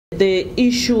the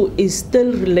issue is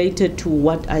still related to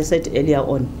what I said earlier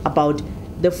on about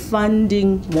the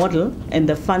funding model and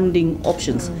the funding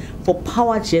options for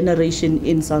power generation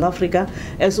in South Africa,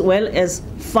 as well as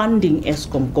funding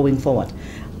Eskom going forward.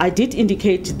 I did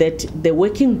indicate that the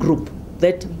working group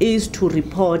that is to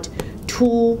report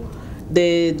to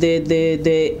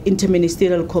the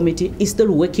Interministerial Committee is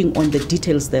still working on the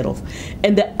details thereof.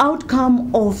 And the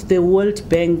outcome of the World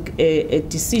Bank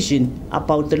decision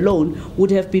about the loan would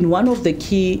have been one of the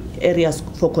key areas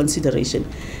for consideration.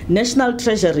 National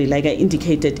Treasury, like I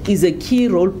indicated, is a key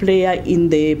role player in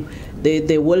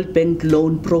the World Bank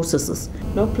loan processes.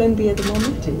 No plan B at the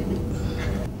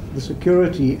moment? The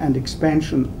security and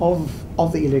expansion of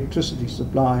the electricity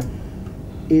supply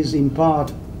is in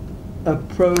part a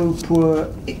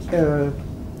pro-poor,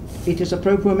 it is a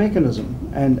pro-poor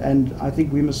mechanism, and I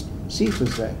think we must see it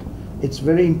as that. It's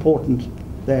very important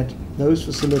that those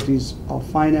facilities are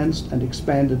financed and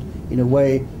expanded in a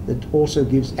way that also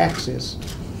gives access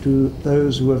to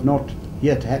those who have not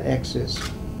yet had access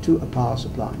to a power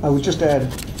supply. I would just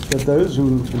add that those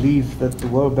who believe that the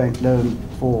World Bank loan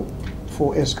for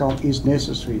Eskom is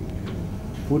necessary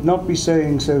would not be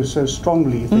saying so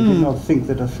strongly if they did not think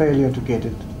that a failure to get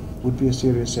it would be a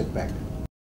serious setback.